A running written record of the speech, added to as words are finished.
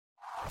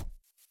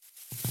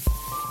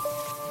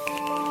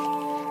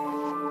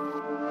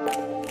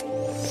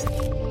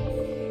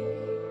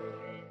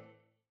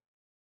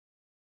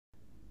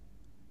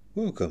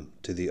Welcome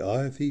to the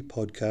IFE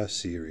podcast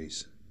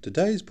series.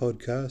 Today's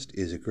podcast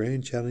is a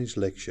Grand Challenge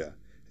lecture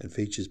and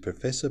features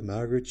Professor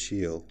Margaret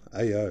Shiel,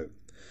 AO,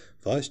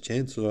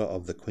 Vice-Chancellor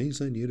of the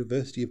Queensland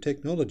University of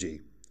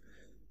Technology.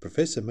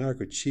 Professor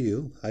Margaret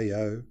Shiel,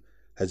 AO,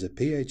 has a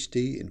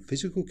PhD in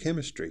Physical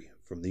Chemistry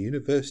from the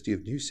University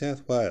of New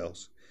South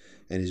Wales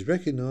and is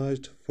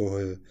recognised for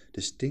her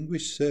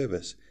distinguished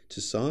service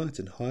to science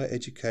and higher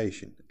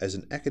education as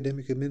an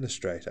academic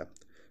administrator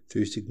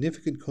through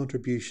significant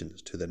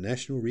contributions to the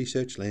national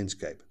research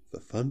landscape for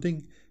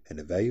funding and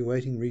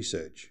evaluating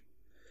research.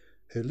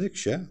 Her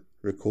lecture,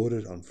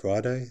 recorded on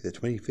Friday the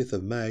 25th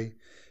of May,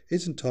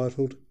 is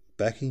entitled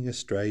Backing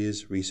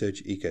Australia's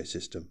Research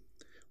Ecosystem.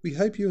 We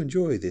hope you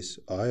enjoy this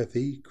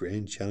IFE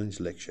Grand Challenge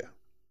lecture.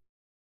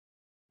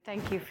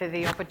 Thank you for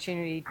the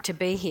opportunity to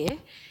be here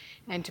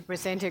and to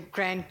present a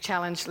Grand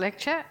Challenge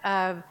lecture.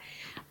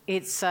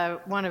 It's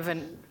one of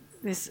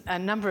a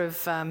number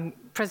of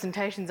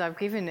presentations I've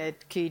given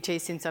at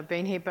QUT since I've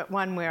been here, but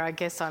one where I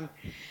guess I'm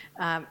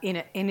in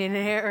an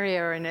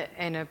area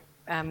in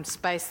a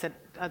space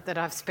that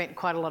I've spent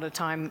quite a lot of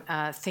time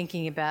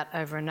thinking about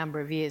over a number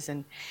of years.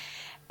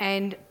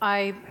 And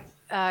I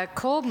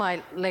called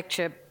my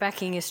lecture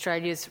Backing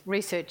Australia's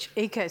Research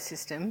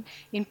Ecosystem,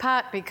 in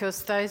part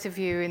because those of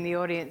you in the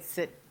audience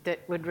that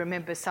would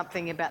remember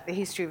something about the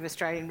history of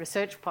Australian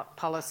research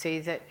policy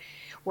that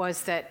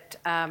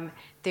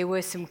there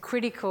were some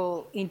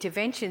critical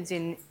interventions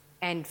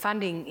and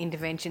funding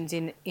interventions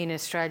in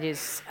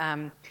Australia's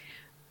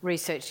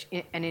research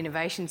and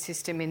innovation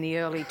system in the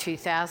early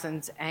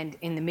 2000s and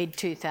in the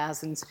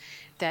mid-2000s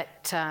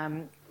that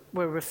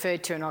were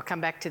referred to, and I'll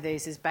come back to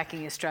these, as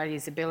Backing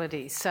Australia's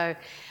Abilities. So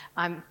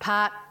I'm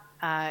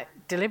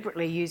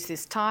deliberately use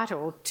this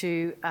title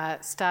to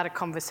start a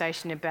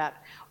conversation about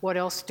what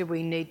else do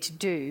we need to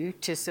do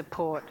to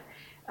support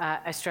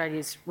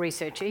Australia's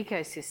research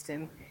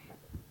ecosystem,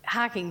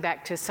 harking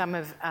back to some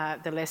of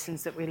the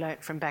lessons that we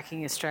learnt from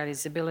Backing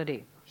Australia's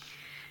Ability.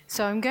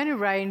 So I'm going to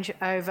range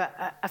over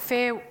a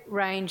fair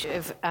range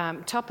of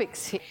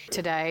topics here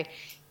today,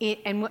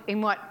 and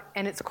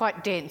it's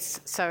quite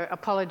dense, so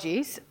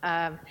apologies.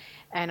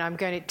 And I'm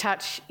going to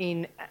touch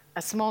in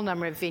a small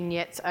number of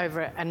vignettes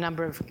over a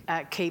number of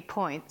key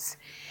points.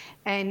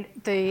 And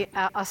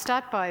I'll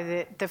start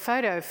by the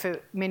photo. For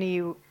many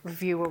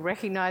of you will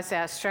recognise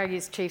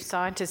Australia's chief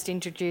scientist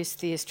introduced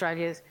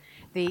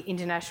the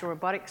International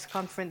Robotics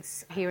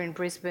Conference here in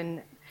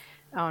Brisbane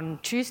on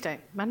Tuesday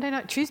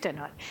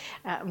night.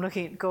 I'm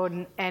looking at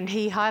Gordon, and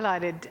he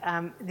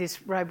highlighted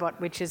this robot,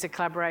 which is a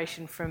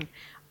collaboration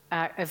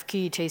of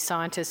QUT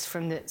scientists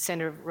from the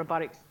Centre of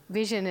Robotic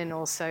Vision and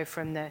also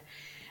from the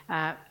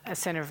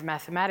Centre of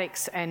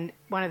Mathematics. And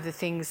one of the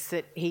things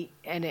that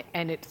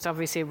it's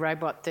obviously a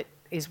robot that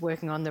is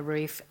working on the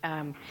reef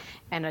and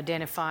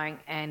identifying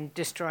and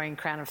destroying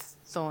crown of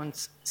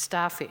thorns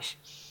starfish.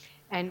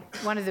 And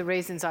one of the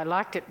reasons I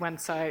liked it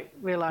once I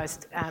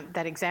realised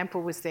that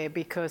example was there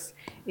because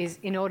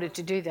in order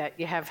to do that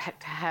you have had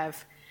to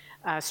have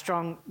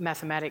strong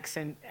mathematics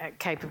and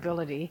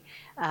capability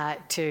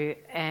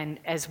and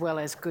as well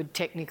as good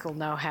technical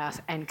know-how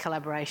and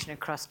collaboration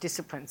across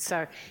disciplines.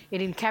 So it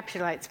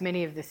encapsulates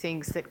many of the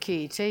things that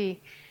QUT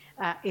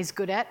is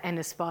good at and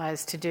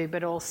aspires to do,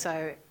 but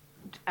also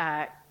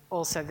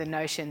the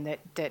notion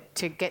that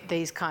to get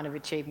these kind of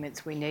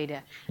achievements we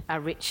need a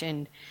rich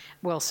and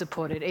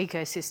well-supported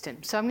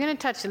ecosystem. So I'm going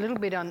to touch a little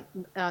bit on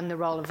the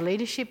role of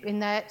leadership in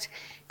that,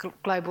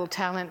 global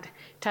talent,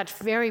 touch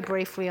very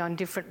briefly on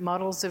different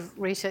models of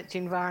research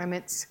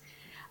environments,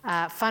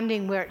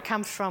 funding, where it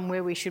comes from,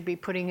 where we should be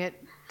putting it,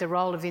 the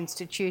role of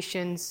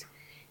institutions,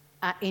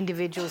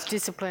 individuals,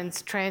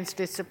 disciplines,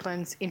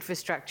 transdisciplines,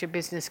 infrastructure,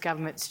 business,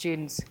 government,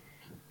 students,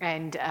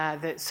 and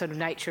the sort of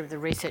nature of the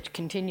research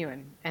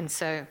continuum. And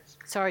so,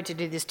 sorry to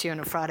do this to you on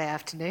a Friday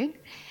afternoon.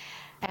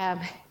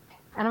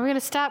 And I'm going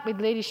to start with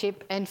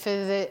leadership, and for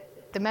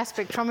the mass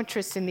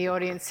spectrometrists in the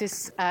audience,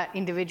 this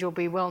individual will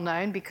be well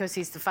known because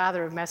he's the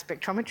father of mass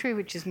spectrometry,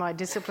 which is my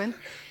discipline.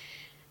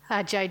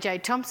 J.J.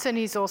 Thomson,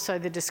 he's also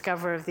the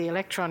discoverer of the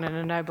electron and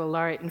a Nobel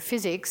laureate in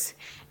physics.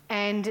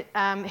 And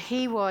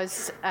he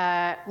was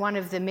one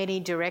of the many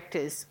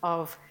directors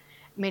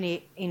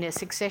in a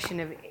succession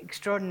of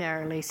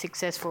extraordinarily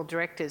successful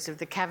directors of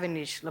the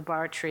Cavendish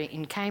Laboratory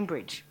in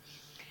Cambridge.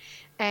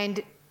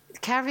 And the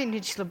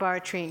Cavendish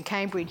Laboratory in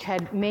Cambridge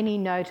had many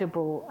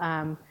notable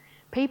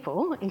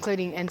people,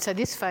 including, and so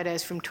this photo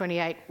is from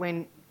 28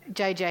 when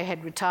JJ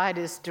had retired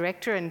as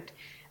director, and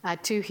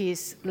to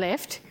his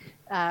left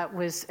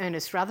was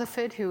Ernest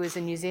Rutherford, who was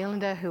a New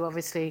Zealander who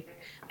obviously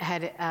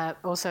had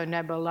also a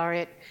Nobel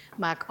laureate.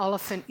 Mark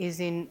Oliphant is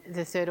in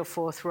the third or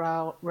fourth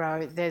row.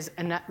 There's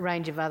a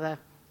range of other.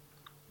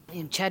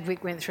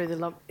 Chadwick went through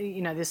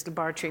this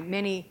laboratory.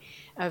 Many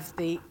of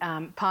the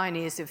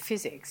pioneers of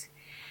physics,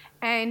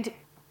 and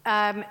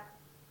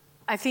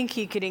I think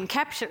you could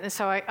encapsulate.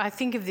 So I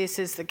think of this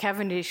as the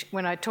Cavendish.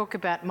 When I talk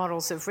about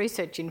models of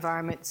research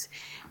environments,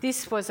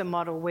 this was a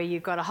model where you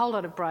got a whole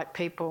lot of bright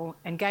people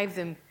and gave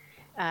them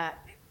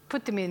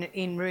put them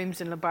in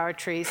rooms and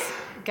laboratories,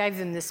 gave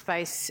them the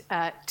space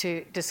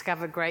to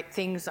discover great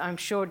things. I'm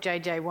sure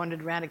JJ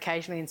wandered around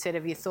occasionally and said,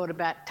 have you thought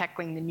about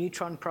tackling the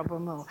neutron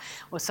problem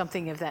or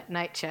something of that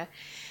nature?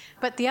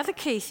 But the other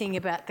key thing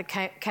about the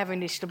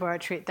Cavendish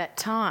Laboratory at that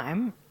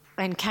time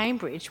and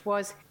Cambridge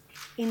was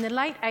in the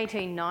late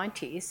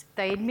 1890s,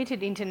 they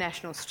admitted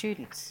international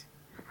students.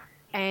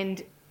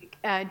 And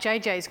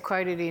JJ is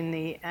quoted in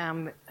the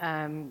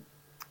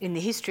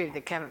history of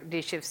the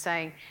Cavendish of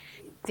saying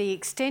the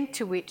extent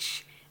to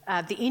which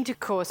the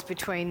intercourse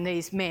between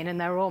these men, and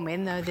they were all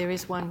men, though there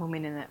is one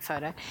woman in that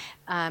photo,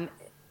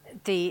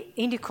 the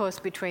intercourse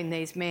between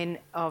these men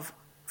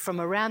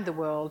from around the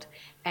world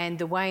and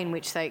the way in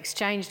which they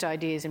exchanged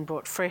ideas and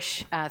brought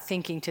fresh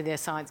thinking to their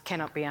science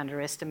cannot be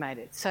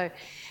underestimated. So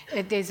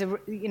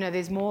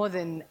there's more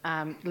than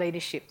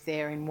leadership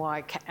there in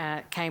why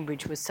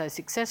Cambridge was so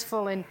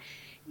successful. And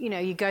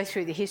you go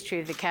through the history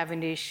of the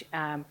Cavendish,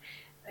 and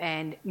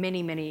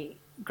many, many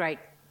great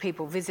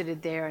people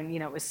visited there, and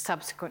it was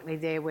subsequently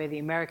there where the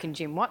American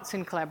Jim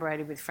Watson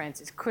collaborated with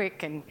Francis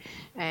Crick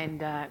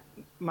and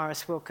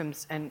Maurice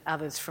Wilkins and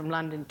others from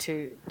London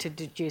to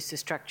deduce the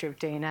structure of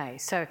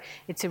DNA. So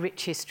it's a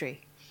rich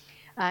history.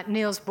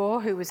 Niels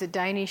Bohr, who was a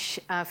Danish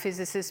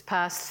physicist,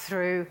 passed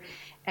through,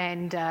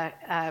 and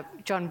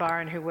John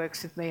Byron, who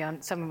works with me on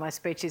some of my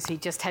speeches, he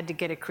just had to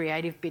get a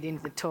creative bit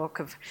into the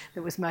talk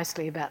that was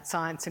mostly about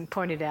science, and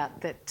pointed out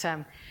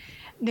that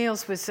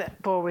Niels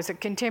Bohr was a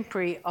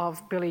contemporary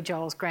of Billy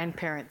Joel's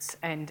grandparents,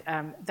 and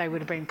they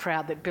would have been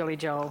proud that Billy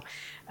Joel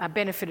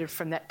benefited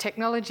from that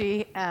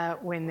technology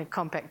when the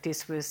compact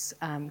disc was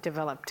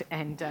developed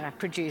and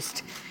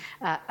produced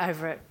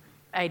over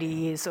 80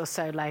 years or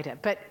so later.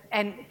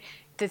 And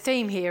the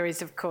theme here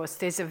is, of course,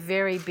 there's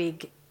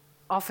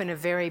often a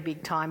very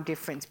big time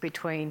difference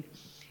between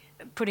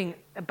putting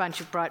a bunch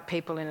of bright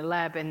people in a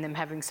lab and them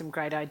having some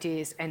great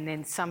ideas, and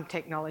then some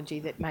technology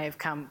that may have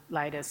come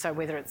later. So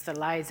whether it's the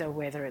laser,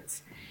 whether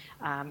it's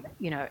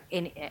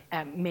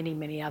many,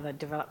 many other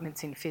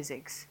developments in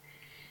physics.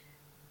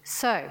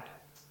 So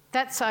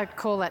I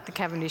call that the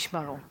Cavendish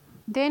model.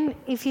 Then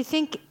if you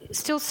think,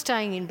 still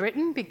staying in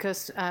Britain,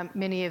 because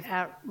many of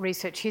our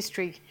research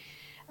history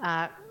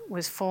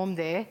was formed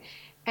there,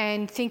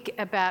 and think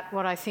about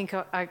what I think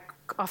I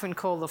often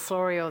call the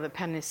Florey or the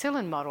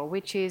penicillin model,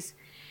 which is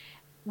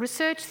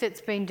research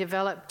that's been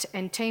developed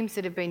and teams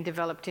that have been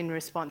developed in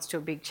response to a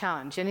big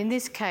challenge. And in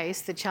this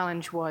case, the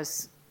challenge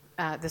was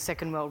the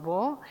Second World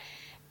War,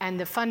 and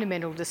the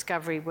fundamental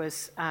discovery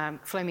was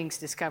Fleming's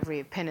discovery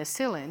of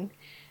penicillin.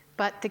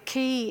 But the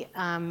key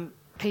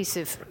piece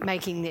of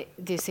making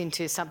this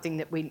into something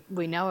that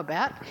we know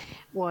about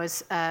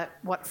was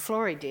what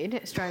Florey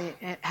did,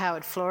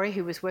 Howard Florey,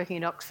 who was working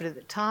at Oxford at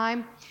the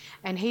time,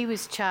 and he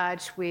was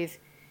charged with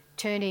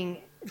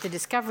turning the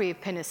discovery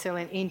of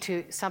penicillin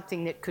into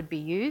something that could be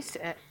used,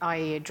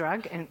 i.e. a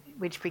drug, and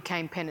which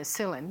became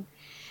penicillin.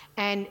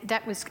 And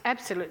that was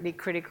absolutely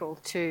critical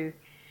to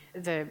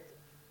the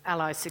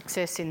Allies'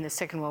 success in the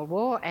Second World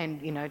War,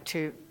 and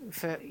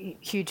for a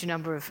huge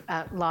number of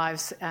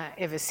lives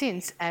ever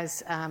since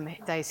as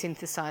they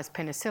synthesised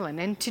penicillin.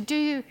 And to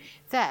do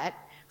that,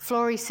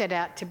 Florey set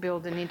out to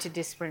build an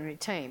interdisciplinary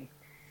team.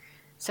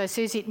 So,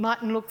 Susie, it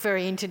mightn't look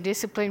very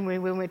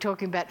interdisciplinary when we're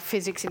talking about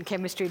physics and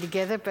chemistry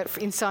together, but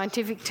in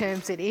scientific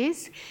terms it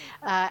is.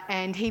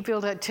 And he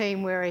built a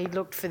team where he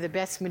looked for the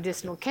best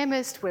medicinal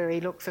chemist, where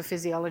he looked for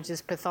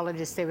physiologists,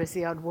 pathologists. There was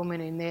the odd woman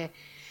in there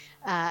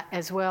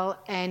as well.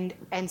 And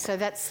so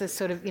that's the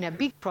sort of,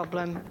 big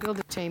problem, build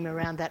a team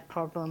around that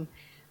problem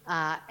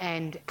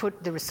and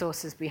put the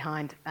resources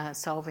behind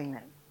solving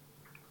that.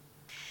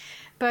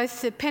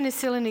 Both the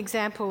penicillin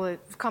example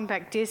of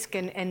compact disc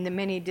and the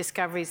many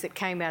discoveries that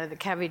came out of the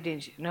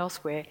Cavendish and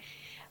elsewhere,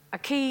 a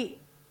key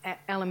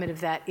element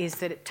of that is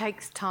that it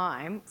takes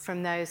time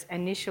from those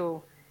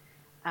initial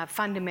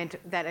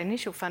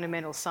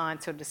fundamental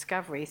science or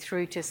discovery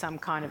through to some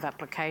kind of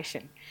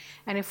application.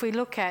 And if we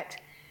look at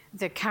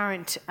the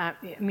current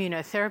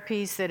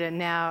immunotherapies that are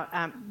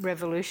now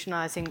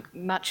revolutionising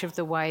much of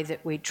the way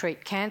that we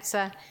treat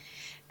cancer,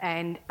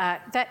 and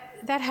that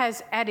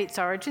has at its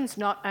origins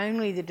not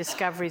only the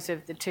discoveries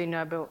of the two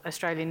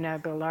Australian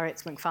Nobel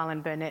laureates,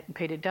 Macfarlane Burnet and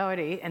Peter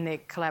Doherty, and their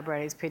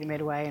collaborators Peter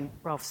Medaway and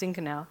Rolf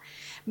Zinkenau,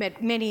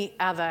 but many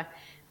other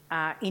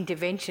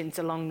interventions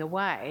along the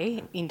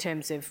way in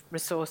terms of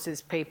resources,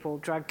 people,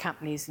 drug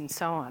companies and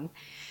so on.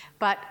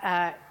 But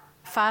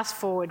fast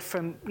forward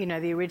from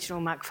the original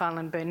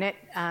Macfarlane Burnet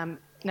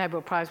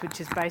Nobel Prize, which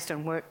is based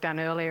on work done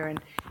earlier, and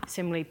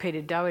similarly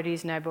Peter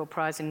Doherty's Nobel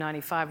Prize in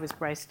 1995 was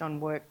based on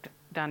work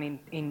done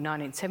in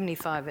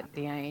 1975 at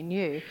the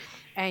ANU,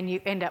 and you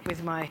end up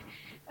with my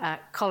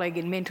colleague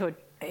and mentor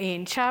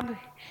Ian Chubb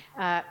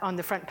on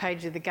the front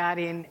page of The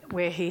Guardian,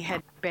 where he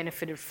had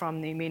benefited from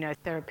the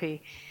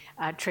immunotherapy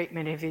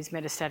treatment of his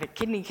metastatic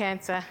kidney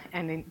cancer,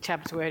 and in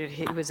Chubb's word,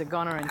 he was a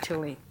goner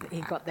until he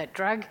got that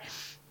drug.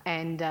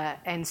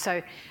 And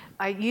so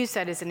I use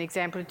that as an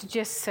example to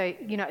just say,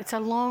 it's a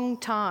long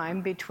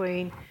time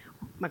between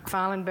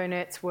Macfarlane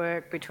Burnet's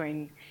work,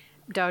 between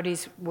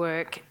Dodi's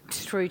work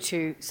through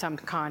to some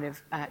kind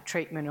of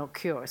treatment or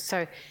cure.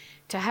 So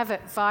to have a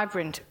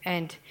vibrant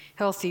and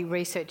healthy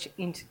research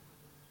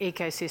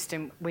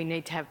ecosystem, we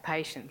need to have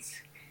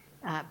patience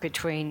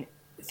between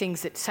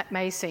things that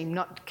may seem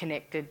not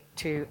connected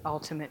to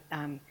ultimate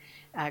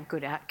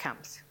good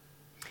outcomes.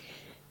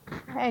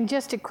 And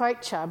just to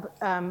quote Chubb,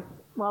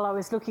 while I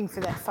was looking for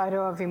that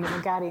photo of him in The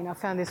Guardian, I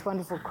found this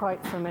wonderful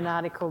quote from an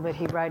article that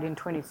he wrote in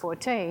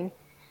 2014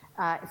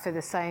 for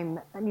the same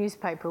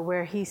newspaper,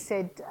 where he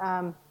said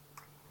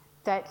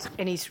that,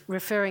 and he's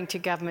referring to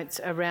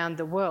governments around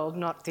the world,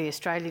 not the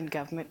Australian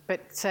government,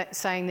 but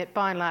saying that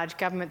by and large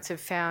governments have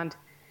found,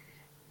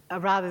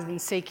 rather than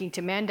seeking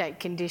to mandate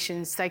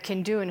conditions, they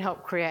can do and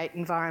help create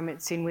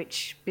environments in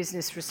which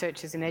business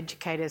researchers and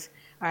educators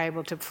are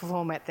able to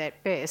perform at their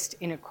best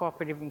in a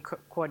cooperative and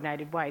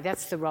coordinated way.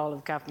 That's the role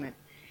of government,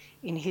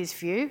 in his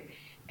view.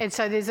 And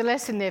so there's a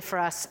lesson there for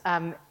us,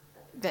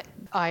 that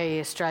i.e.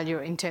 Australia,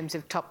 in terms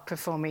of top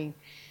performing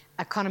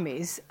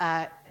economies,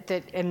 and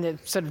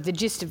the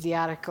gist of the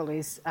article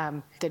is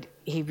that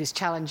he was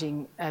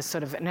challenging a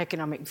sort of an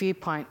economic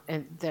viewpoint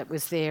that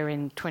was there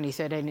in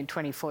 2013 and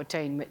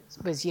 2014,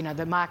 was, you know,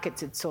 the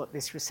markets had sought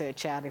this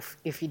research out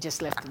if you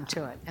just left them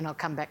to it, and I'll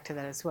come back to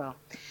that as well.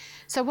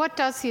 So what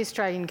does the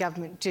Australian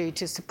government do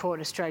to support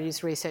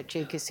Australia's research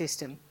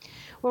ecosystem?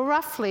 Well,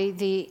 roughly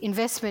the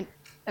investment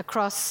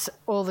across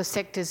all the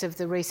sectors of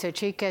the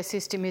research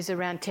ecosystem is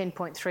around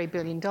 $10.3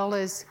 billion.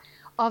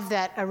 Of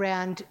that,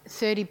 around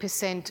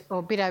 30% or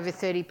a bit over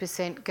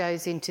 30%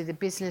 goes into the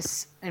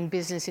business and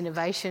business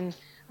innovation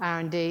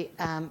R&D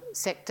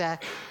sector,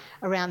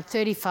 around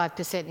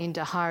 35%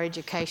 into higher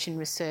education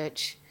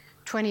research,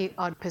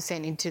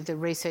 20-odd% into the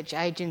research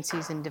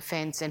agencies and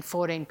defence, and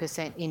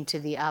 14% into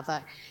the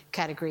other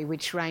category,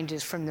 which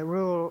ranges from the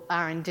rural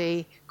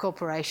R&D,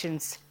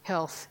 corporations,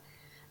 health,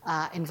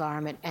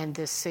 environment, and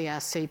the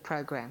CRC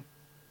program.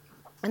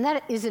 And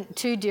that isn't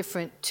too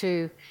different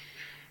to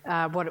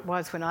what it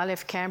was when I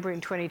left Canberra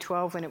in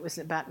 2012, when it was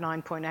about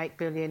 $9.8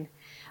 billion.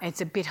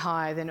 It's a bit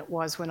higher than it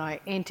was when I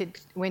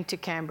went to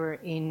Canberra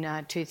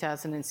in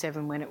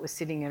 2007, when it was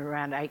sitting at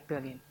around $8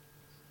 billion.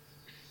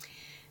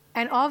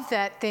 And of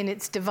that, then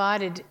it's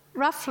divided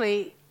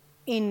roughly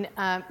in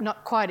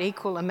not quite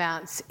equal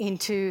amounts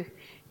into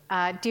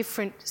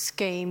different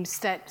schemes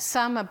that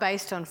some are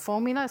based on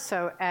formula.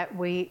 So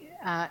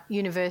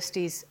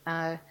universities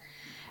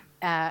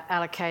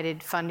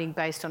allocated funding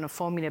based on a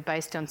formula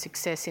based on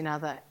success in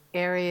other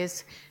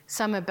areas.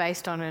 Some are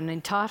based on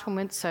an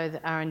entitlement, so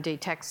the R&D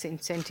tax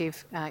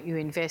incentive, you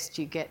invest,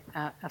 you get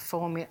a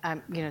formula,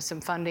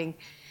 some funding.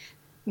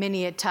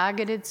 Many are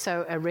targeted,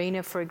 so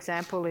ARENA, for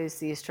example, is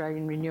the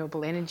Australian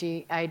Renewable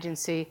Energy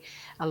Agency.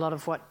 A lot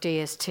of what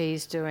DST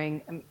is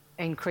doing,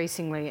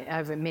 increasingly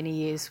over many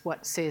years,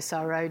 what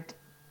CSIRO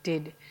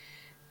did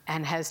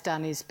and has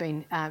done is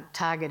been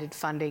targeted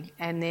funding.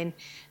 And then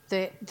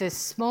the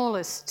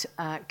smallest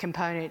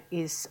component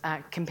is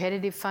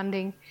competitive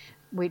funding,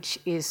 which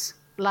is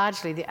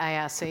largely the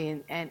ARC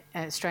and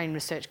Australian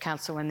Research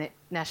Council and the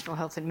National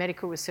Health and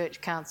Medical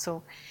Research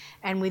Council.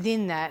 And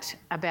within that,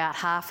 about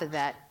half of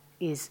that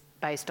is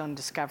based on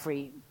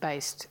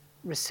discovery-based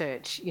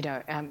research,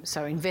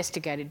 so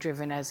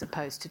investigator-driven as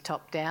opposed to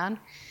top-down.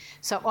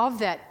 So of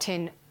that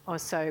 $10 or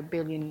so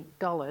billion,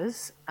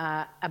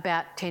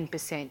 about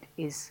 10%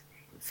 is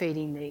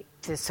feeding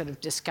the sort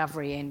of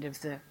discovery end of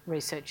the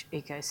research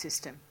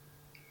ecosystem.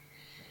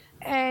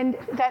 And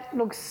that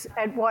looks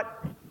at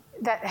what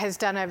that has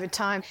done over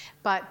time,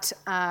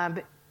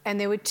 and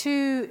there were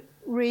two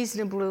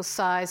reasonable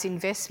size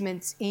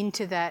investments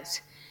into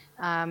that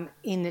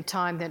in the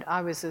time that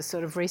I was a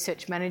sort of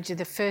research manager.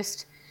 The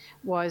first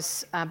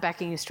was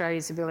backing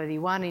Australia's Ability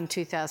 1 in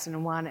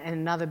 2001, and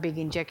another big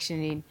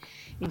injection in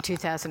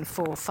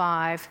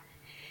 2004-05.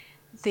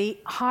 The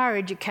higher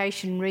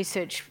education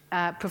research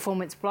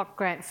performance block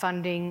grant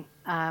funding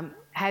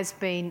has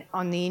been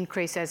on the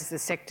increase as the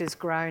sector's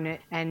grown,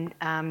 and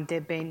there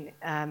have been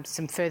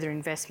some further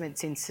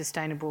investments in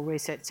sustainable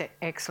research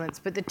excellence.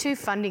 But the two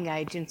funding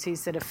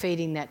agencies that are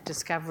feeding that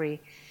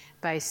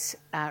discovery-based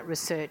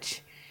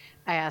research,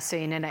 ARC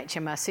and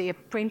NHMRC,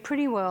 have been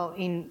pretty well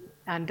in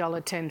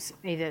dollar terms,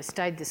 either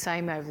stayed the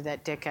same over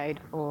that decade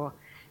or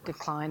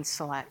declined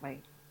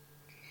slightly.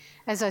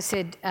 As I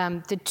said,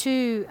 the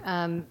two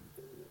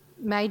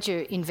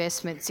major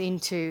investments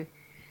into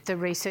the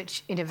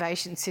research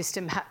innovation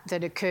system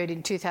that occurred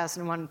in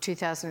 2001 and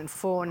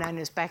 2004, known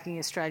as Backing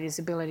Australia's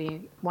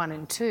Ability 1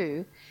 and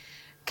 2,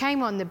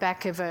 came on the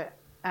back of a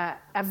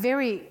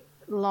very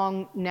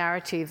long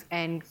narrative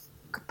and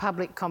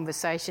public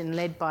conversation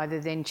led by the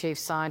then chief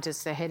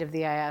scientist, the head of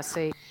the ARC,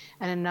 and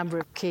a number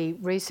of key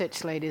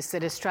research leaders,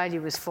 that Australia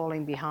was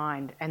falling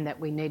behind and that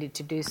we needed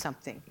to do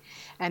something,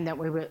 and that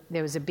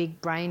there was a big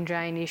brain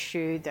drain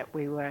issue, that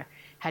we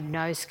had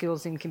no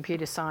skills in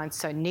computer science.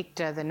 So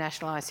NICTA, the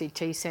National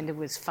ICT Centre,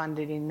 was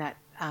funded in that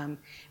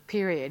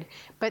period.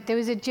 But there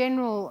was a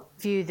general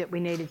view that we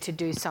needed to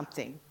do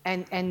something,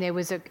 and there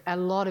was a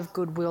lot of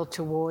goodwill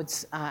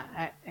towards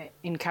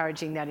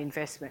encouraging that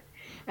investment.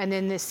 And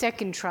then the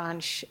second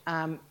tranche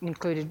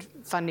included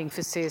funding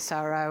for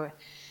CSIRO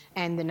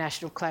and the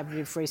National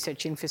Collaborative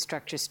Research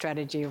Infrastructure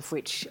Strategy, of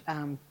which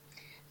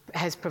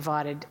has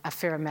provided a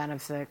fair amount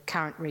of the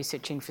current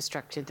research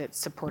infrastructure that's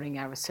supporting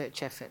our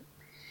research effort.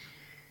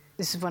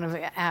 This is one of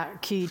our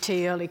QUT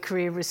early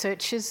career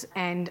researchers,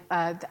 and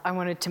I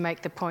wanted to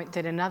make the point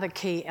that another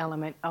key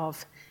element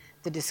of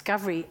the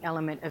discovery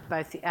element of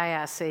both the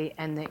ARC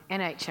and the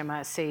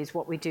NHMRC is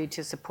what we do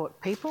to support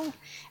people,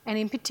 and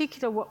in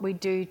particular what we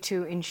do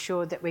to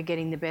ensure that we're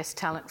getting the best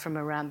talent from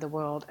around the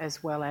world,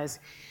 as well as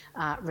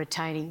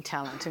retaining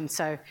talent. And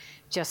so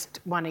just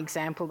one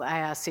example, the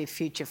ARC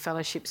Future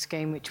Fellowship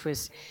Scheme, which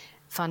was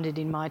funded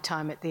in my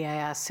time at the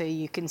ARC,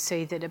 you can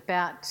see that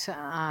about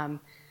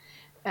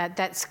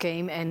that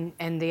scheme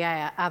and the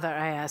other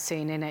ARC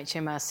and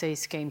NHMRC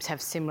schemes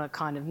have similar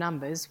kind of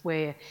numbers,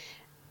 where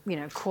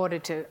quarter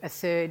to a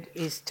third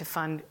is to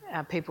fund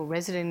people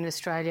resident in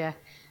Australia,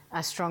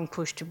 a strong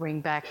push to bring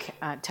back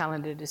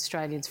talented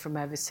Australians from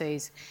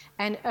overseas,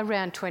 and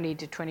around 20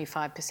 to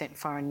 25%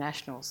 foreign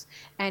nationals.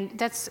 And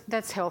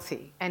that's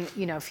healthy. And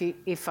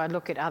if I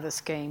look at other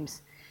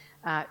schemes,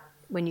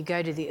 when you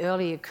go to the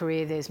earlier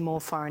career, there's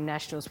more foreign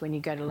nationals. When you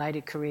go to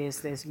later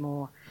careers, there's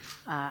more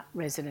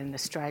resident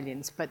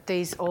Australians. But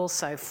these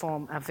also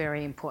form a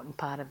very important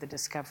part of the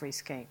Discovery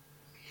Scheme.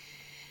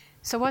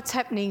 So what's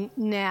happening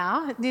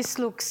now? This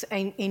looks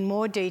in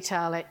more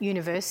detail at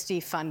university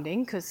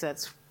funding, because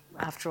that's,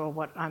 after all,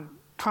 what I'm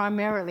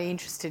primarily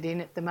interested in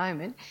at the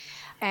moment.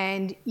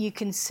 And you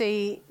can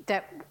see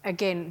that,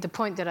 again, the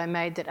point that I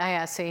made, that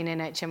ARC and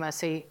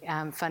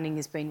NHMRC funding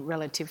has been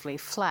relatively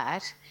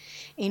flat.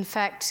 In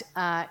fact,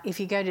 if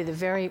you go to the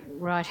very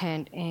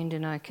right-hand end,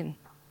 and I can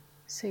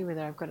see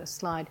whether I've got a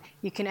slide,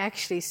 you can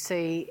actually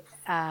see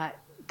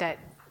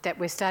that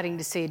we're starting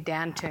to see a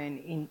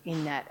downturn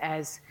in that,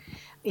 as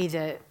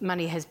either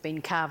money has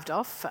been carved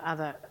off for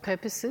other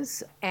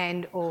purposes,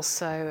 and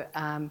also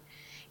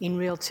in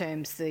real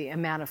terms the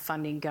amount of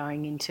funding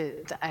going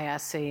into the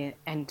ARC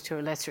and to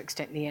a lesser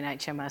extent the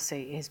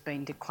NHMRC has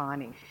been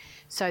declining.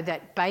 So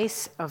that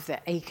base of the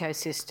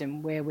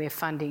ecosystem where we're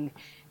funding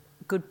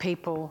good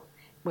people,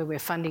 where we're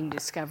funding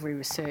discovery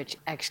research,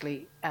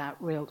 actually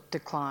real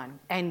decline.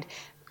 And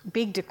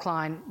big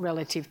decline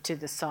relative to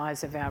the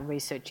size of our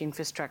research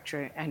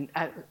infrastructure and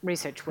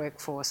research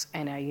workforce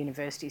and our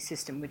university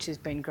system, which has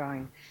been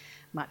growing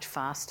much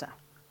faster.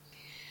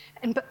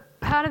 But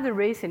part of the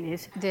reason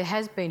is there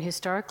has been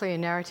historically a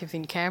narrative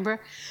in Canberra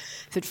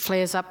that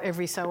flares up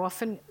every so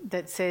often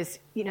that says,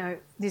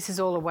 this is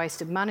all a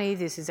waste of money,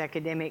 this is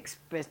academics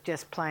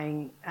just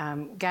playing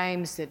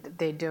games, that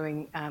they're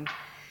doing,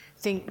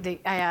 the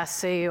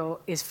ARC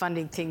is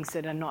funding things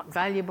that are not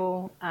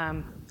valuable.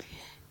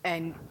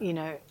 And,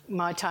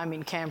 my time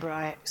in Canberra,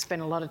 I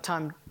spent a lot of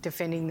time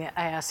defending the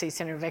ARC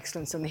Centre of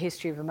Excellence on the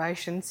history of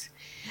emotions.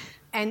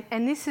 And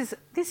this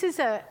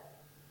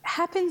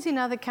happens in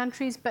other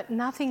countries, but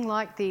nothing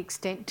like the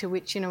extent to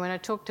which, when I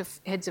talk to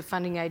heads of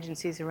funding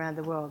agencies around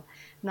the world,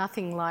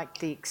 nothing like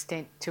the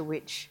extent to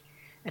which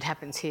it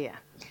happens here.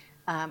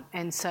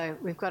 And so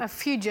we've got a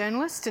few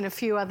journalists and a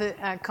few other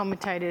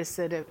commentators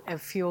that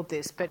have fueled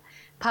this. But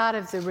part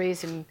of the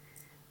reason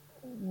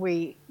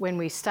when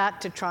we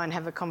start to try and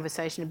have a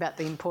conversation about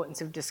the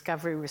importance of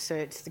discovery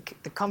research,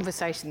 the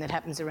conversation that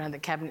happens around the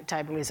cabinet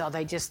table is,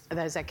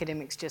 those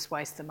academics just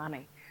waste the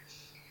money.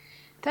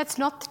 That's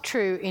not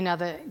true in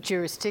other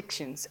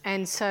jurisdictions.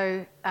 And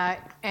so,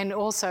 and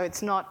also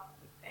it's not,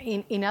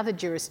 in other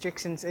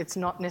jurisdictions, it's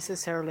not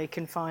necessarily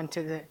confined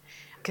to the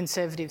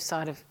conservative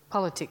side of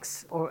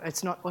politics, or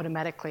it's not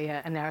automatically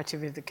a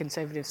narrative of the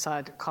conservative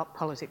side of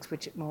politics,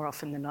 which it more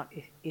often than not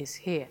is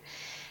here.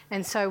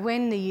 And so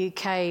when the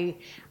UK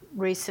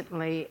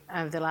recently,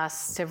 over the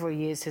last several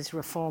years, has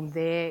reformed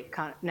their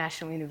kind of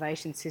national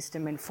innovation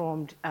system and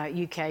formed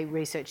UK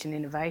Research and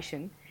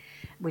Innovation,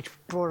 which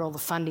brought all the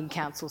funding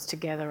councils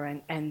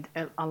together and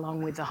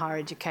along with the higher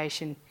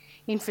education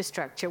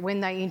infrastructure, when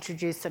they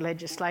introduced the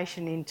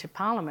legislation into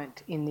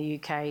Parliament in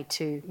the UK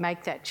to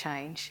make that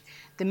change,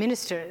 the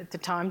minister at the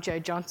time, Joe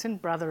Johnson,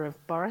 brother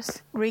of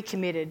Boris,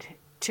 recommitted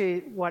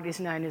to what is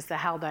known as the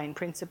Haldane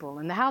Principle.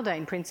 And the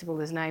Haldane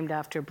Principle is named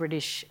after a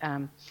British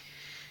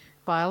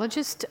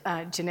biologist,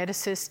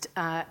 geneticist,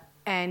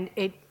 and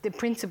the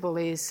principle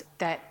is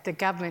that the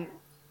government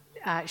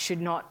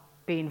should not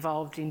be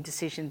involved in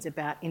decisions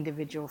about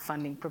individual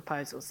funding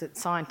proposals, that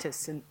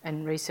scientists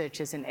and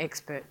researchers and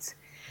experts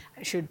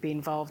should be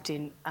involved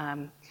in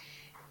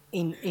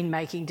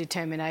making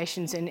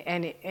determinations,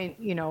 and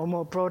or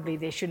more broadly,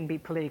 there shouldn't be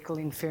political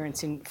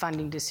interference in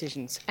funding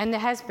decisions. And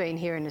there has been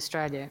here in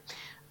Australia,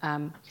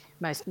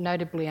 most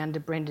notably under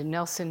Brendan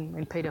Nelson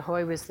when Peter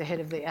Hoy was the head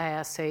of the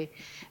ARC,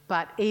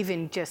 but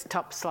even just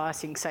top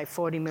slicing, say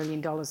 $40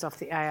 million off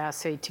the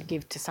ARC to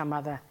give to some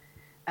other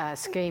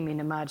scheme in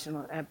a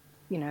marginal,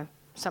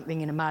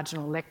 something in a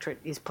marginal electorate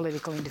is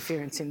political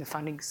interference in the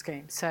funding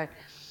scheme. So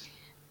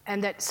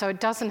so it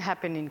doesn't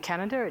happen in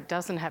Canada, it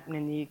doesn't happen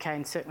in the UK,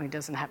 and certainly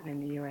doesn't happen in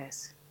the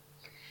US.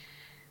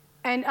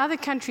 And other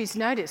countries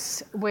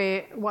notice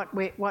what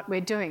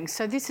we're doing.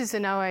 So this is a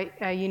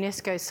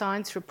UNESCO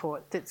science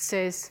report that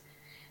says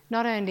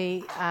not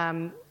only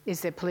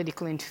is there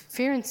political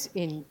interference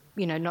in,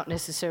 not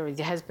necessarily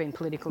there has been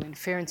political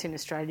interference in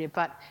Australia,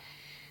 but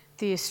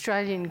the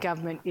Australian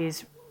government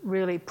is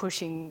really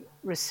pushing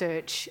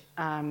research,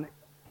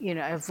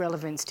 of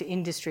relevance to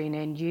industry and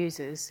end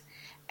users.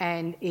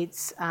 And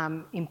it's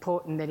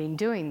important that in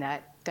doing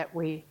that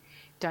we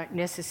don't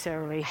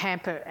necessarily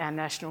hamper our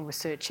national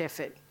research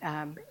effort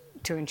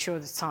to ensure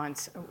that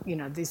science,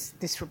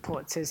 this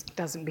report says,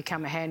 doesn't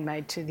become a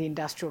handmaid to the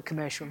industrial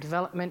commercial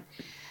development,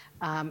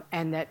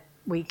 and that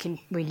we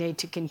need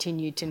to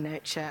continue to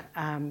nurture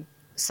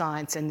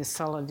science and the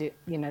solid,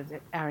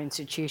 our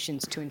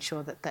institutions to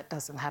ensure that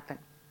doesn't happen.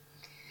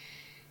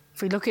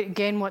 If we look at,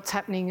 again, what's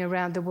happening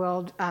around the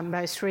world,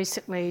 most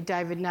recently,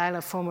 David Naylor,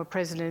 former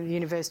president of the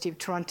University of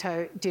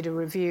Toronto, led a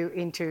review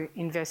into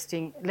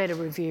investing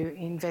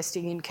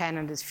in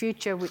Canada's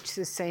future, which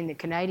has seen the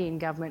Canadian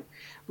government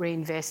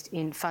reinvest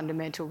in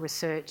fundamental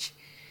research.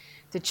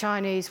 The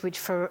Chinese, which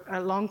for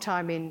a long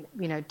time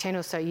 10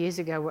 or so years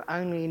ago, were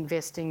only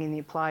investing in the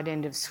applied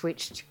end, have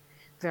switched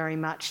very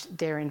much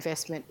their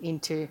investment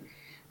into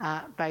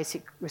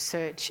basic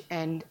research,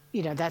 and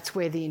that's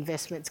where the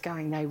investment's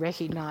going. They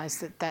recognise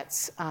that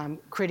that's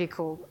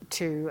critical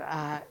to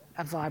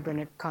a vibrant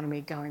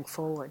economy going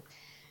forward.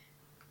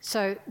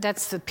 So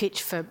that's the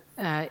pitch for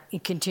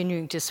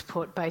continuing to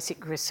support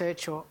basic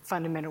research or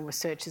fundamental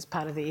research as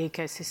part of the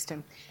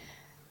ecosystem.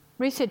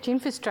 Research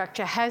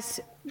infrastructure has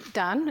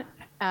done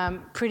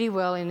pretty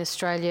well in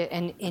Australia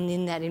and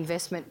in that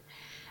investment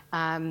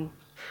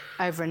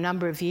over a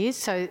number of years.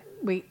 So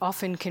we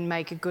often can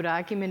make a good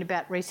argument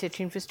about research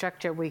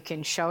infrastructure. We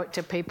can show it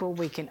to people,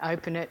 we can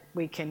open it,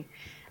 we can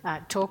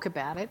talk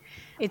about it.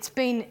 It's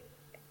been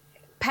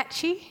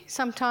patchy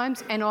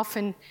sometimes, and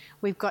often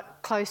we've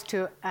got close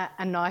to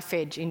a knife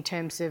edge in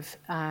terms of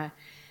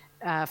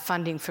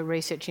funding for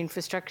research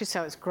infrastructure.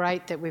 So it's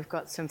great that we've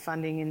got some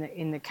funding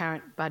in the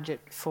current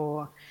budget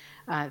for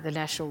the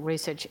national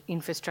research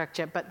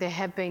infrastructure, but there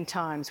have been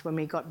times when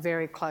we got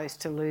very close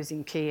to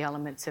losing key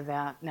elements of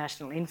our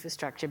national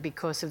infrastructure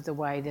because of the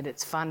way that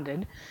it's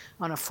funded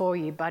on a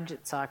 4-year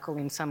budget cycle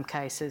in some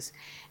cases,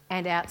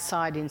 and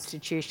outside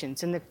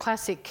institutions. And the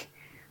classic,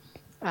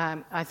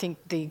 I think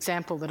the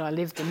example that I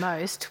lived the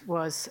most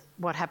was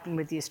what happened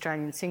with the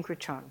Australian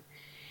synchrotron.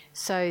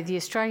 So the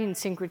Australian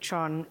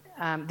synchrotron,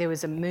 there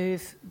was a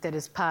move that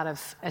as part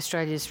of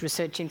Australia's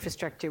research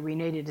infrastructure, we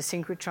needed a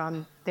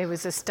synchrotron. There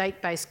was a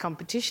state-based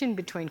competition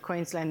between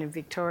Queensland and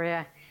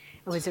Victoria.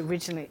 It was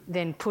originally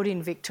then put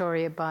in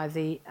Victoria by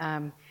the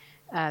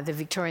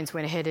Victorians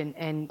went ahead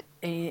and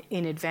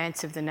in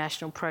advance of the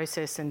national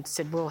process and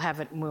said, we'll have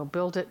it and we'll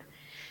build it.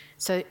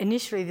 So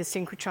initially the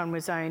synchrotron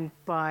was owned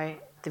by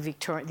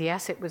the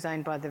asset was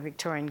owned by the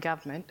Victorian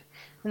government,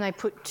 and they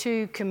put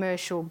 2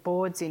 commercial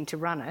boards in to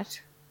run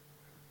it.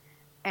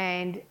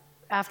 And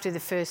after the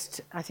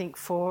first, I think,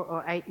 4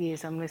 or 8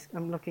 years, I'm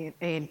looking at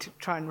Ian to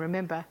try and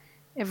remember,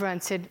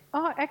 everyone said,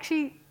 oh,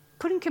 actually,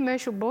 putting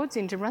commercial boards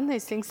in to run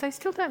these things, they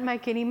still don't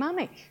make any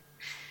money.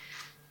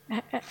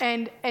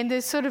 And there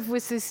sort of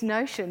was this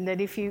notion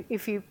that if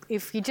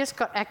you just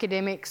got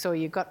academics or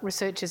you got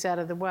researchers out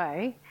of the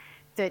way,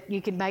 that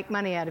you could make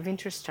money out of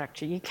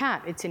infrastructure. You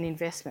can't, it's an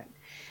investment.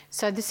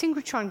 So the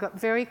synchrotron got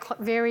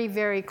very,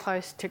 very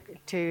close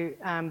to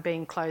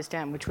being closed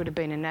down, which would have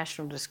been a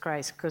national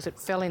disgrace because it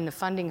fell in the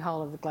funding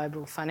hole of the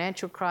global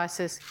financial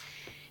crisis.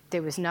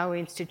 There was no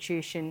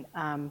institution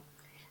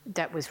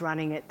that was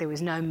running it. There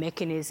was no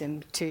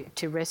mechanism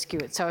to rescue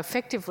it. So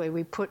effectively,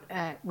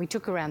 we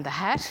took around the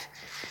hat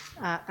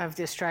of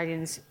the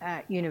Australian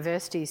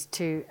universities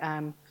to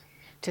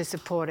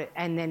support it,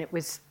 and then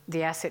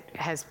the asset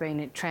has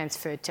been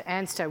transferred to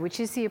ANSTO, which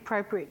is the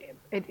appropriate.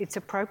 It's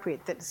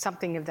appropriate that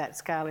something of that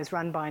scale is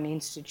run by an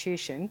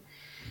institution,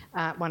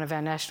 one of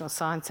our national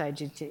science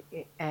agencies,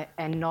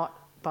 and not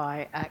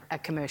by a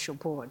commercial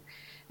board.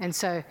 And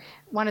so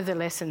one of the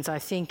lessons I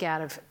think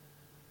out of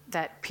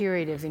that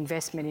period of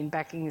investment in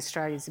backing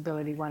Australia's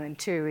Ability 1 and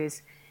 2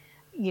 is,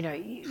 you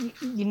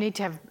need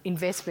to have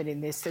investment in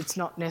this. It's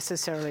not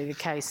necessarily the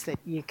case that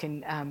you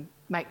can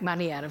make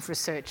money out of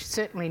research,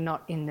 certainly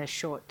not in the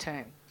short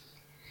term.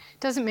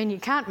 Doesn't mean you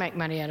can't make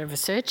money out of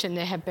research, and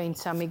there have been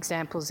some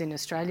examples in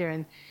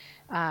Australia,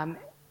 and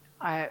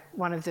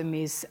one of them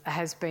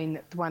has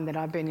been the one that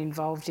I've been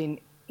involved in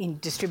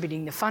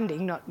distributing the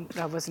funding.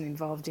 I wasn't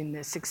involved in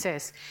the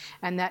success,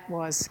 and that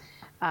was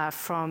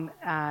from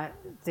the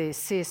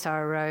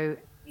CSIRO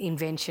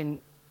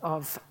invention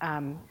of I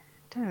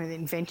don't know if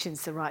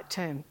invention's the right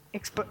term,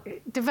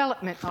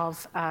 development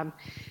of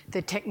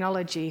the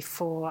technology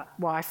for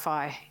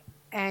Wi-Fi,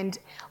 and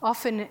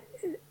often.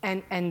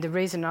 And the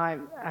reason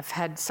I've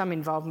had some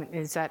involvement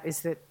is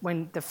that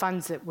when the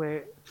funds that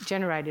were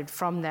generated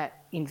from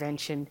that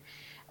invention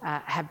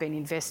have been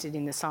invested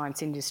in the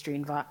Science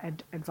Industry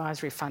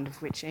Advisory Fund,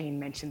 of which Ian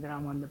mentioned that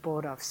I'm on the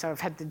board of. So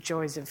I've had the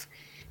joys of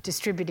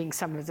distributing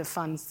some of the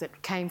funds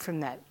that came from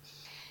that.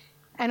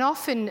 And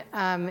often,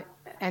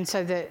 and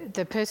so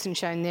the person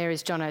shown there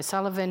is John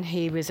O'Sullivan.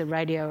 He was a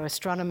radio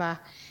astronomer.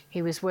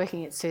 He was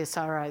working at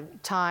CSIRO at the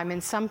time,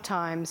 and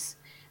sometimes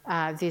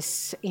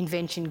this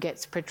invention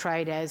gets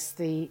portrayed as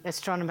the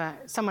astronomer,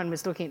 someone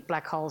was looking at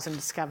black holes and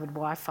discovered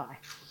Wi-Fi.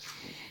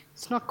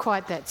 It's not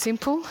quite that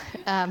simple.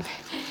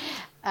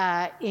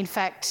 In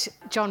fact,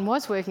 John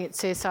was working at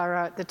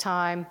CSIRO at the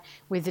time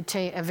with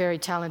a very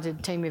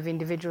talented team of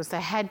individuals.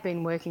 They had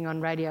been working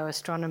on radio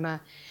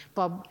astronomer.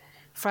 Bob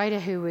Frater,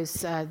 who was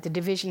the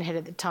division head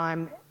at the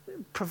time,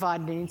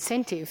 provided an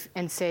incentive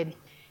and said,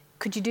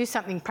 could you do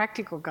something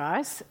practical,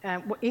 guys?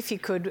 If you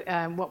could,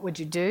 what would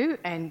you do?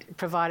 And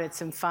provided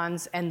some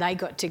funds, and they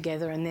got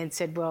together and then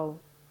said, well,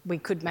 we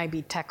could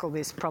maybe tackle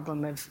this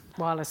problem of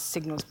wireless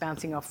signals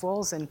bouncing off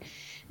walls and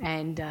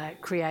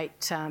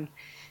create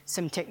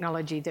some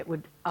technology that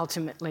would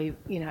ultimately,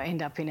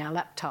 end up in our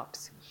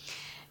laptops.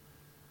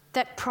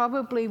 That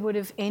probably would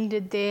have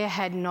ended there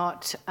had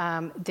not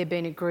there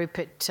been a group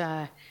at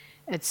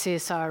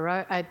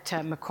CSIRO,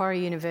 at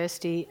Macquarie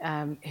University,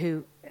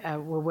 who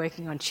were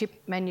working on chip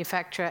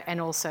manufacture,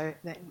 and also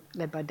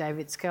led by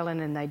David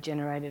Skellen, and they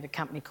generated a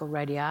company called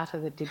Radiata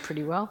that did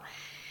pretty well.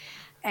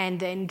 And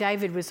then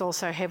David was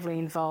also heavily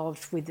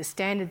involved with the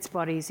standards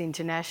bodies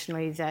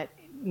internationally that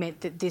meant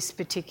that this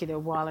particular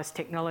wireless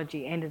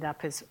technology ended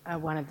up as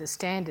one of the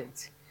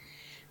standards.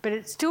 But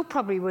it still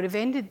probably would have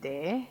ended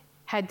there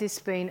had this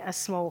been a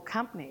small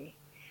company,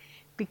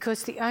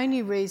 because the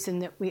only reason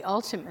that we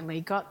ultimately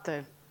got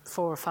the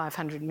 400 or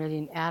 500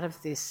 million out of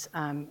this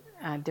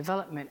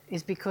development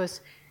is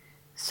because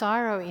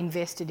CSIRO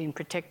invested in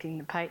protecting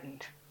the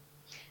patent.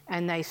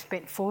 And they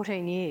spent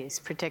 14 years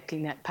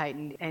protecting that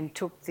patent and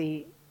took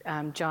the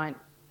giant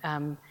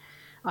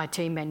IT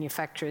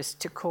manufacturers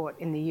to court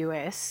in the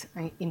US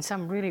in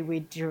some really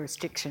weird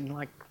jurisdiction,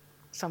 like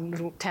some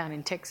little town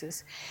in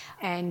Texas.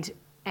 And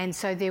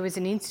so there was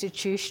an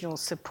institutional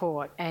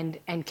support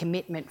and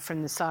commitment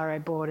from the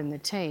CSIRO board and the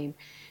team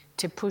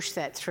to push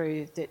that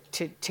through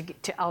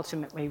to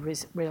ultimately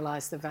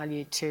realise the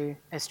value to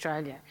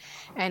Australia.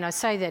 And I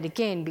say that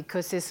again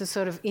because there's a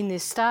sort of, in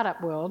this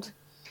startup world,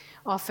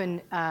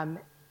 often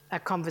a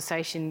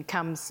conversation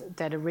comes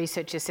that a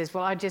researcher says,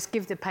 well, I just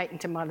give the patent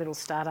to my little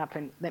startup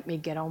and let me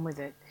get on with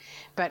it.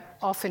 But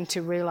often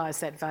to realise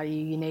that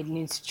value, you need an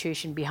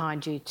institution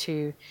behind you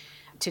to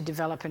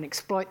develop and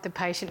exploit the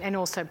patent and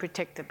also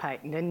protect the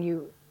patent. And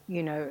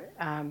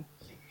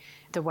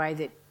the way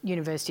that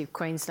University of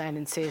Queensland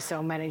and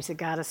CSL manage the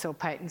Gardasil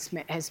patents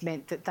has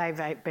meant that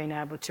they've been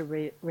able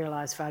to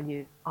realise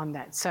value on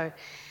that. So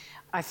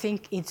I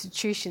think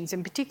institutions,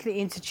 and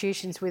particularly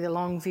institutions with a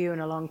long view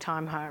and a long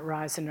time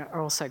horizon, are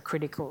also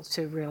critical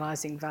to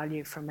realising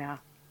value from our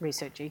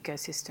research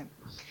ecosystem.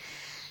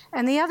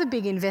 And the other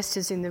big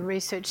investors in the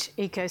research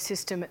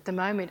ecosystem at the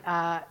moment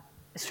are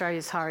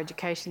Australia's higher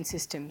education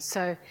system.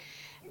 So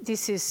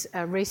this is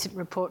a recent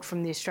report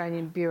from the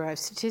Australian Bureau of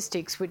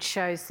Statistics, which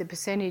shows the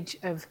percentage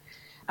of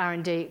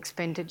R&D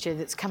expenditure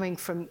that's coming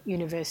from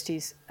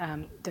universities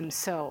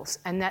themselves,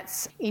 and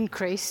that's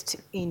increased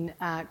in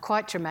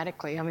quite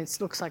dramatically. I mean, it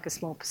looks like a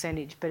small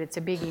percentage, but it's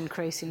a big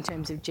increase in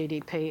terms of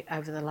GDP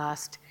over the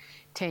last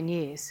 10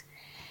 years.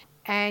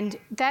 And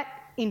that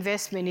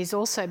investment is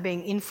also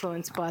being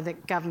influenced by the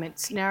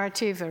government's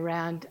narrative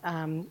around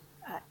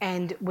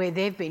and where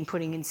they've been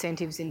putting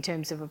incentives in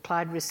terms of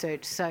applied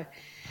research. So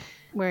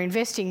we're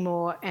investing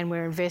more, and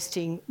we're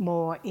investing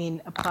more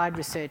in applied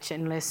research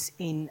and less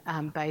in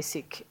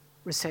basic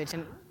research.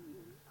 And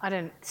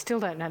I still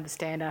don't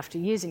understand after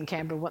years in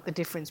Canberra what the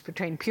difference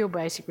between pure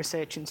basic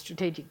research and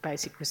strategic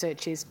basic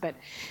research is. But,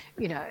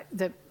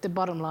 the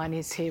bottom line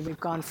is here we've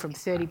gone from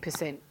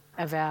 30%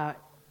 of our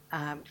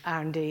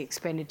R&D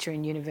expenditure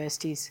in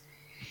universities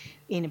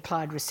in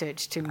applied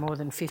research to more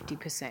than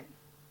 50%.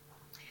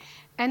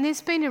 And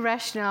there's been a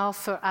rationale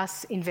for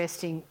us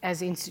investing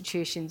as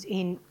institutions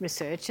in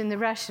research, and the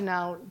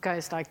rationale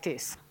goes like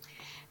this.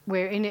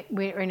 We're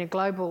in a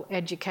global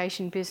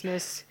education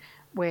business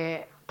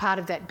where part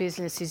of that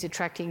business is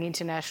attracting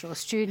international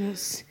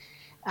students.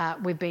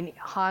 We've been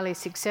highly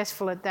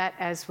successful at that,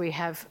 as we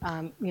have,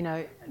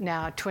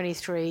 now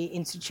 23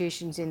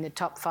 institutions in the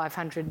top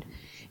 500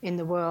 in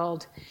the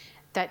world.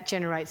 That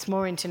generates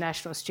more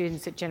international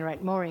students, that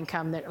generate more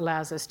income, that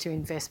allows us to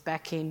invest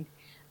back in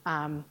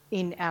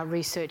our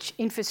research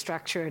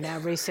infrastructure and our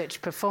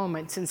research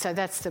performance. And so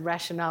that's the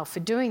rationale for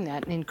doing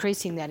that and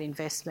increasing that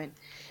investment.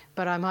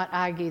 But I might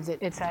argue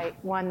that it's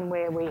one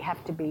where we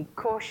have to be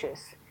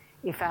cautious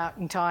if our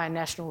entire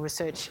national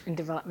research and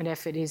development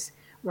effort is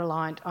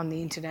reliant on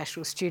the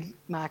international student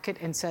market.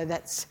 And so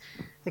that's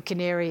the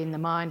canary in the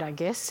mine, I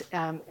guess,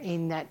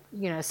 in that,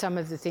 some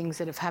of the things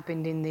that have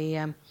happened in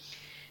the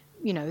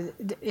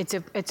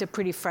it's a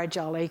pretty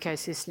fragile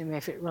ecosystem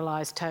if it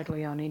relies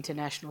totally on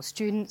international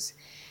students.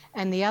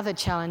 And the other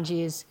challenge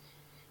is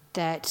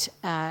that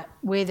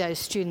where those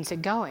students are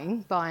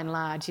going, by and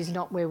large, is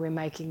not where we're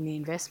making the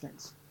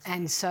investments.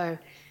 And so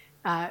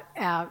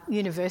Our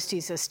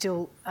universities are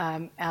still,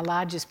 our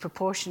largest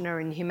proportion are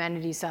in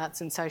humanities,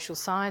 arts and social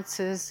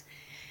sciences.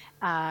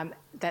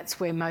 That's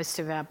where most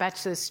of our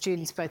bachelor's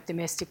students, both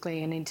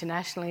domestically and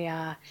internationally,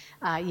 are,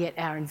 yet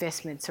our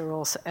investments are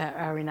also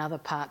are in other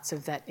parts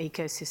of that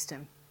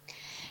ecosystem.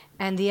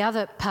 And the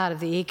other part of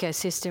the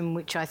ecosystem,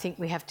 which I think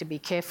we have to be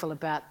careful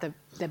about,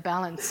 the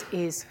balance,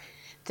 is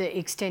the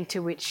extent to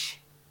which,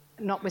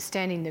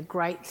 notwithstanding the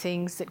great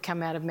things that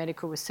come out of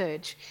medical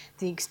research,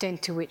 the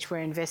extent to which we're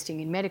investing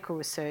in medical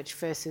research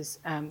versus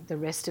the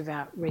rest of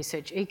our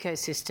research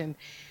ecosystem.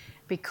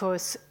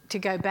 Because to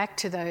go back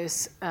to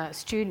those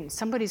students,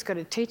 somebody's got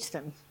to teach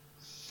them.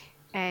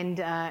 And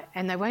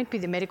they won't be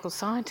the medical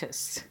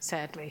scientists,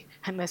 sadly,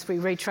 unless we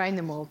retrain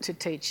them all to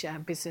teach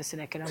business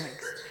and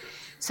economics.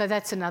 So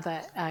that's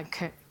another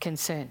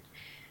concern.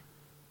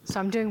 So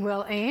I'm doing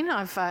well, Ian.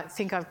 I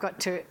think I've got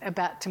to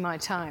about to my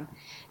time.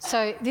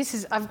 So this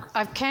is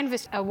I've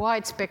canvassed a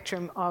wide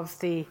spectrum of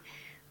the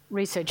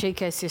research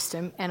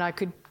ecosystem, and I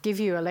could give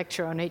you a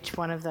lecture on each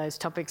one of those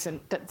topics, and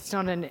that's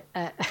not an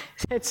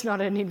it's not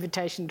an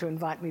invitation to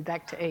invite me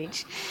back to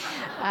each.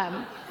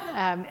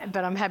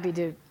 But I'm happy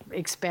to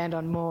expand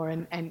on more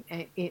and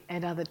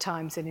at other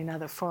times and in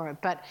other fora.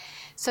 But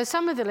so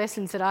some of the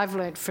lessons that I've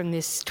learnt from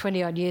this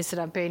 20-odd years that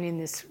I've been in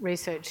this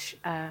research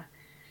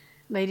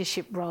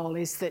leadership role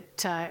is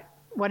that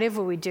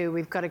whatever we do,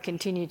 we've got to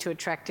continue to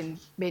attract and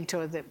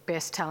mentor the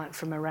best talent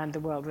from around the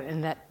world.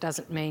 And that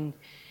doesn't mean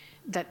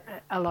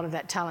that a lot of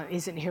that talent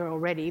isn't here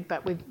already,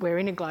 but we're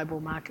in a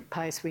global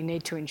marketplace. We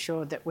need to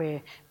ensure that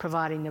we're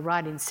providing the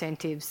right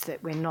incentives,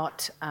 that we're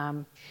not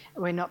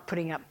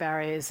putting up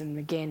barriers and,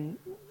 again,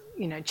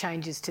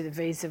 changes to the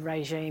visa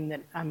regime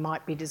that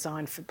might be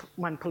designed for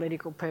one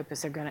political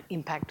purpose are going to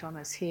impact on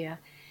us here.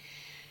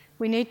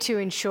 We need to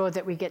ensure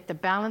that we get the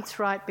balance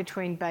right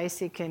between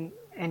basic and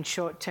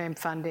short-term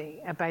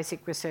funding,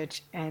 basic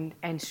research and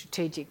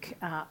strategic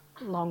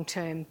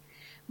long-term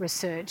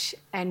research,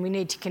 and we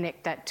need to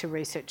connect that to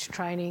research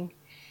training.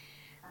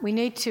 We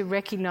need to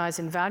recognise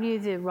and value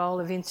the role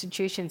of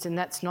institutions, and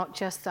that's not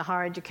just the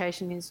higher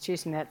education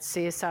institution, that's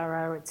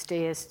CSIRO, it's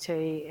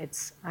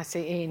DST, I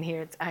see Ian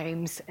here, it's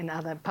AIMS and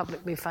other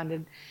publicly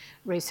funded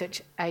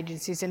research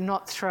agencies, and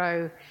not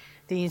throw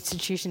the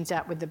institutions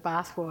out with the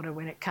bathwater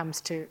when it comes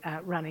to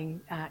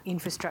running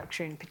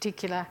infrastructure in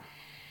particular.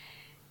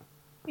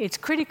 It's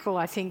critical,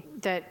 I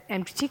think, that,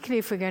 and particularly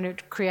if we're going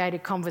to create a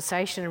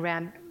conversation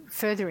around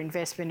further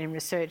investment in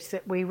research,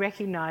 that we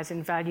recognise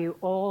and value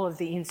all of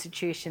the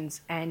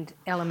institutions and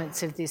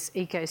elements of this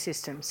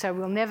ecosystem. So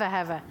we'll never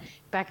have a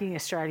Backing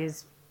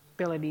Australia's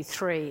Ability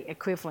 3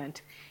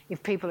 equivalent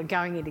if people are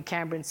going into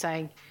Canberra and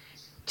saying,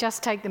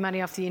 just take the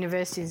money off the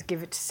universities and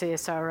give it to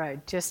CSIRO,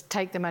 just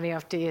take the money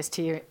off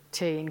DST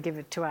and give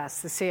it to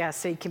us. The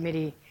CRC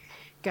committee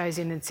goes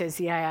in and says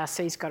the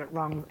ARC's got it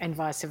wrong and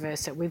vice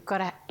versa. We've got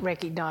to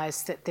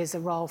recognise that there's a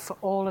role for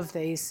all of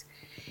these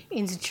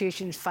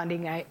institutions,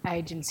 funding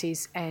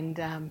agencies, and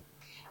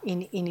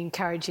in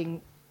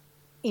encouraging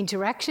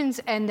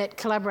interactions, and that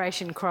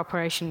collaboration and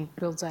cooperation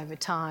builds over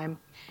time.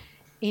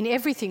 In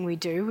everything we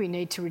do, we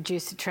need to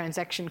reduce the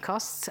transaction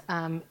costs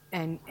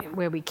and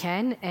where we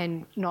can,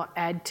 and not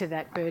add to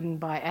that burden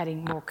by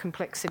adding more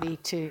complexity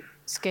to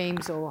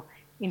schemes or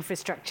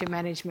infrastructure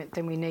management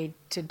than we need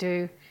to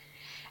do.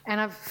 And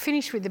I've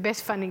finished with the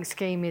best funding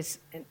scheme is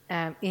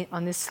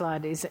on this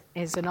slide is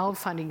an old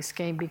funding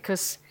scheme,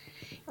 because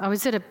I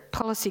was at a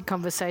policy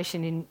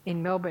conversation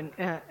in Melbourne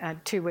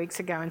 2 weeks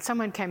ago, and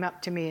someone came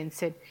up to me and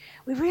said,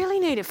 we really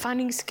need a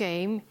funding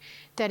scheme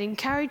that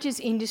encourages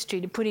industry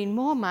to put in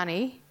more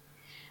money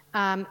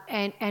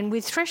and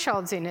with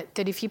thresholds in it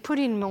that if you put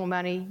in more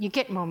money, you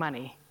get more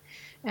money.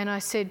 And I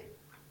said,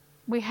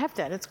 we have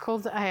that. It's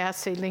called the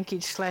ARC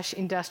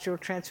Linkage/Industrial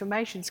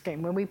Transformation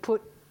Scheme, where we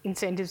put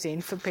incentives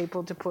in for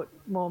people to put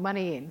more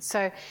money in.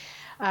 So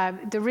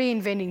the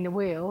reinventing the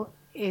wheel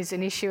is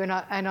an issue,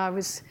 and I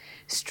was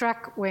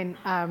struck when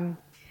an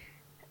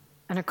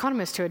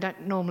economist who I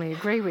don't normally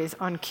agree with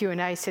on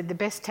Q&A said the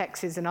best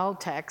tax is an old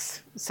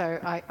tax. So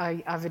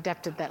I've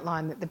adapted that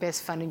line, that the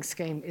best funding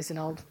scheme is an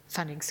old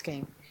funding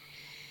scheme.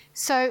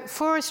 So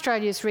for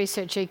Australia's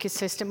research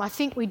ecosystem, I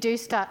think we do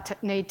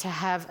need to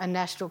have a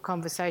national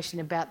conversation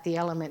about the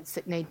elements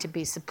that need to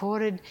be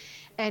supported,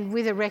 and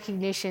with a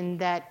recognition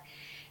that,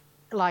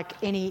 like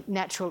any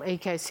natural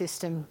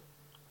ecosystem,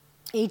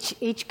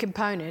 each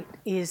component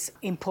is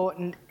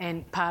important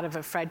and part of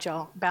a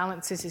fragile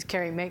balance. This is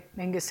Kerry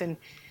Mengerson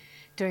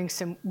doing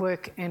some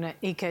work in an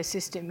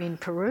ecosystem in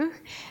Peru.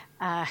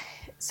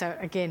 So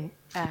again,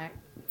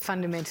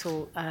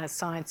 fundamental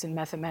science and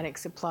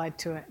mathematics applied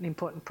to an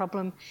important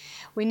problem.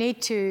 We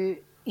need to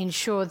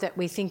ensure that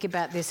we think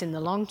about this in the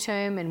long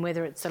term, and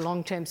whether it's the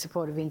long-term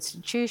support of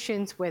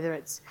institutions, whether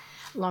it's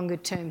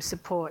longer-term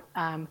support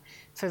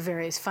for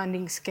various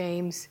funding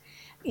schemes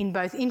in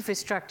both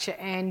infrastructure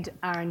and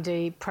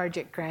R&D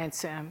project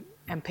grants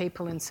and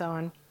people and so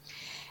on.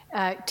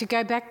 To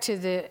go back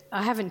to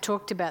I haven't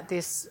talked about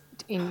this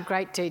in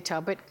great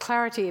detail, but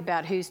clarity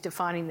about who's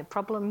defining the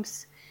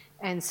problems.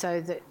 And so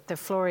the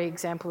Florey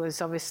example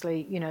is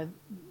obviously,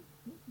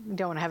 We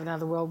don't want to have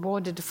another world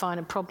war to define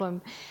a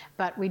problem,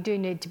 but we do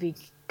need to be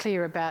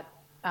clear about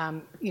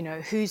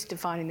who's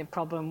defining the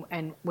problem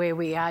and where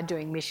we are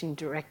doing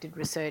mission-directed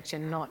research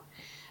and not,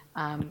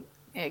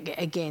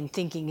 again,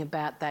 thinking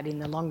about that in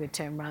the longer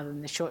term rather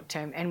than the short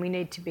term. And we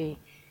need to be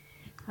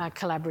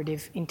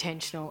collaborative,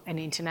 intentional and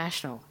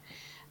international.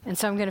 And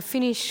so I'm going to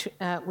finish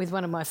with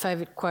one of my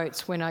favourite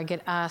quotes when I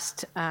get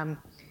asked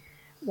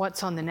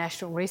what's on the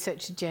national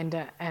research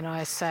agenda, and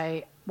I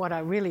say what I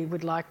really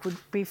would like would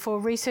be for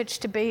research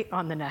to be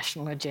on the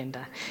national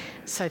agenda.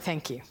 So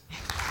thank you.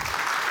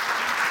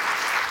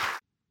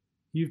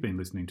 You've been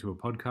listening to a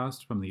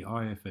podcast from the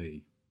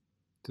IFE.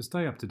 To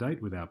stay up to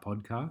date with our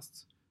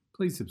podcasts,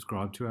 please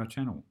subscribe to our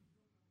channel.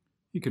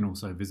 You can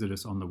also visit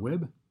us on the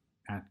web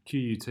at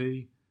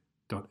qut.edu.au/IFE,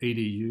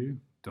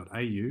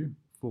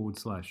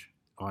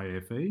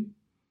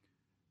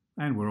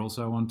 and we're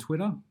also on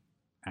Twitter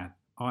at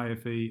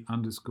IFE_QUT,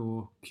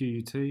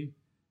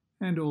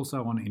 and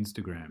also on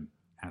Instagram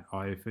at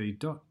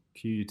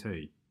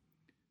IFE.QUT.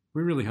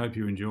 We really hope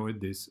you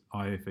enjoyed this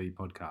IFE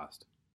podcast.